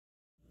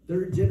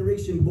third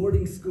generation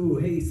boarding school.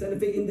 Hey, Santa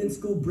Fe Indian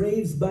School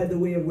Braves, by the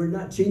way, and we're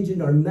not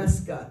changing our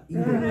mascot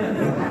either.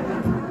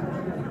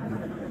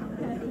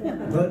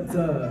 But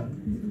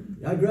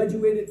I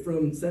graduated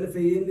from Santa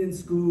Fe Indian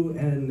School,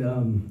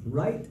 and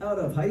right out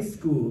of high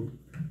school,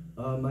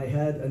 I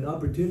had an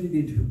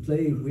opportunity to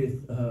play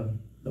with a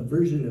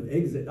version of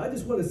Exit. I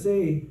just want to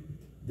say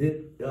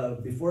that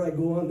before I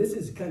go on, this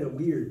is kind of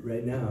weird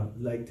right now,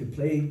 like to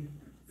play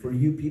for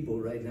you people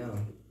right now,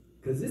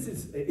 because it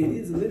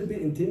is a little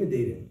bit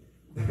intimidating.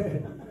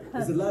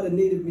 There's a lot of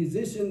native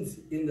musicians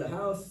in the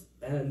house,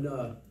 and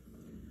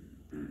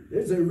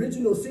there's an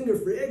original singer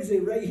for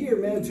Exit right here,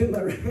 man, to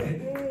my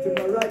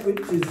right, which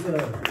is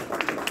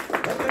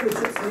that kind of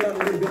trips me out a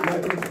little bit,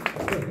 Michael.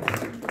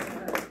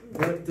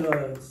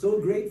 But so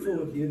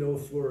grateful, you know,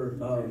 for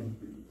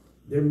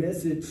their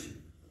message.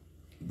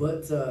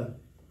 But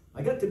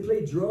I got to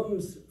play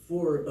drums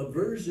for a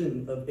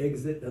version of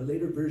Exit, a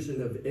later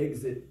version of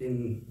Exit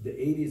in the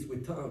 80s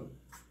with Tom.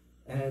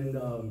 And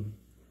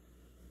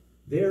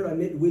there I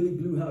met Willie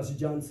Bluehouse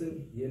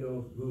Johnson, you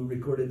know, who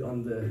recorded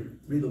on the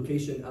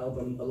Relocation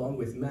album along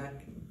with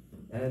Mac.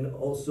 And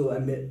also I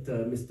met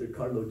Mr.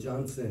 Carlo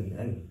Johnson.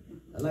 And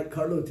I'd like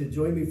Carlo to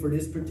join me for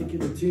this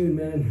particular tune,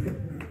 man.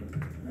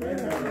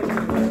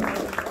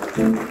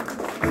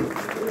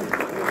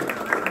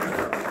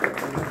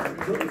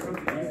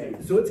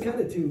 So it's kind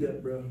of tuned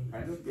up, bro.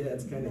 Yeah,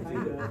 it's kind of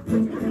tuned up.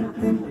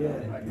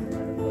 Yeah.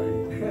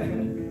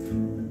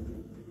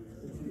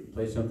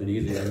 Play something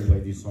easy. I haven't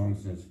played these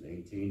songs since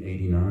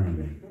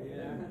 1889.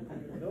 Yeah,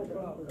 no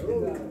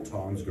problem.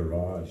 Tom's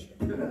Garage.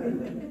 I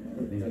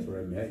think that's where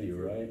I met you,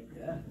 right?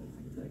 Yeah,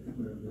 that's exactly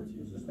where I met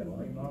you.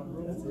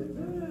 That's it,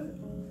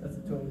 man. That's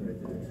the tone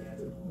right there.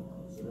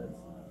 So that's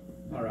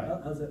all right.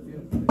 How's that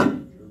feel?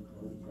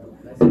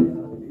 Nice and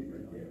loud.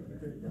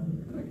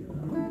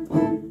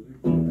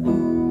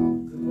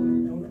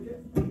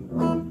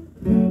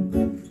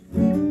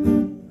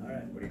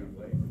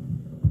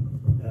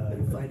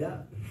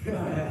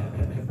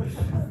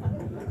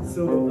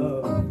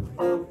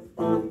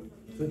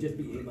 So just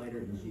be A minor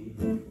and G.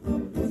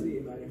 Just the A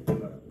minor.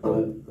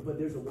 But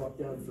there's a walk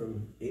down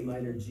from A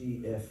minor,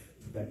 G, F,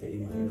 back to A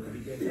minor.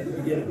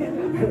 You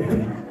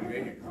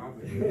make it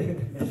complicated.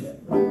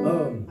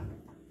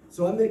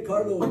 So I met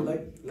Carlo,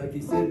 like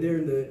he said there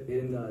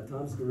in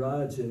Tom's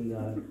Garage, and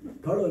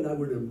Carlo and I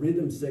were the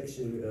rhythm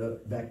section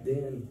back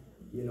then.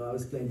 You know, I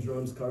was playing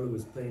drums, Carlo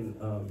was playing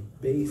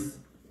bass,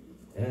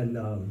 and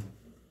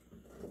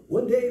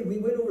one day we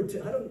went over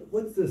to,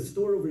 what's the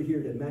store over here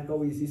that Mac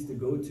always used to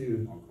go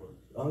to?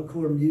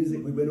 Encore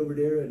Music. We went over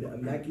there,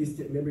 and Mac he used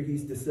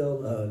to sell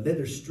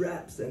leather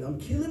straps, and I'm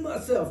killing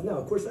myself now.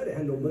 Of course, I didn't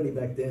have no money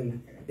back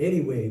then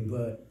anyway,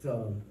 but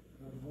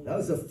that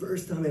was the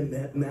first time I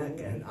met Mac,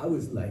 and I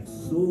was like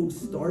so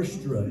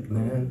starstruck,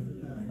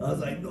 man. I was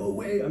like, no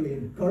way. I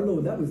mean,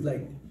 Carlo, that was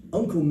like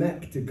Uncle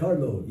Mac to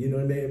Carlo, you know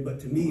what I mean? But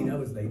to me, that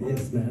was like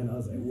this, man. I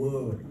was like,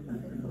 whoa.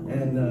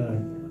 And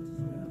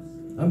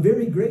I'm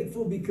very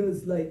grateful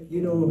because, like,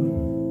 you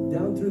know,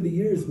 down through the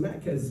years,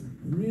 Mac has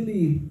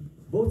really,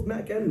 both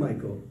Mac and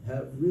Michael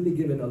have really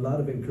given a lot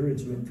of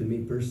encouragement to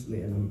me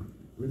personally, and I'm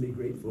really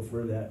grateful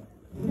for that.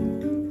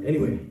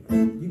 Anyway,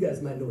 you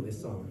guys might know this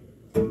song.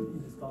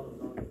 Just follow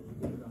along.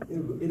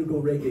 It'll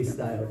go reggae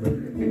style.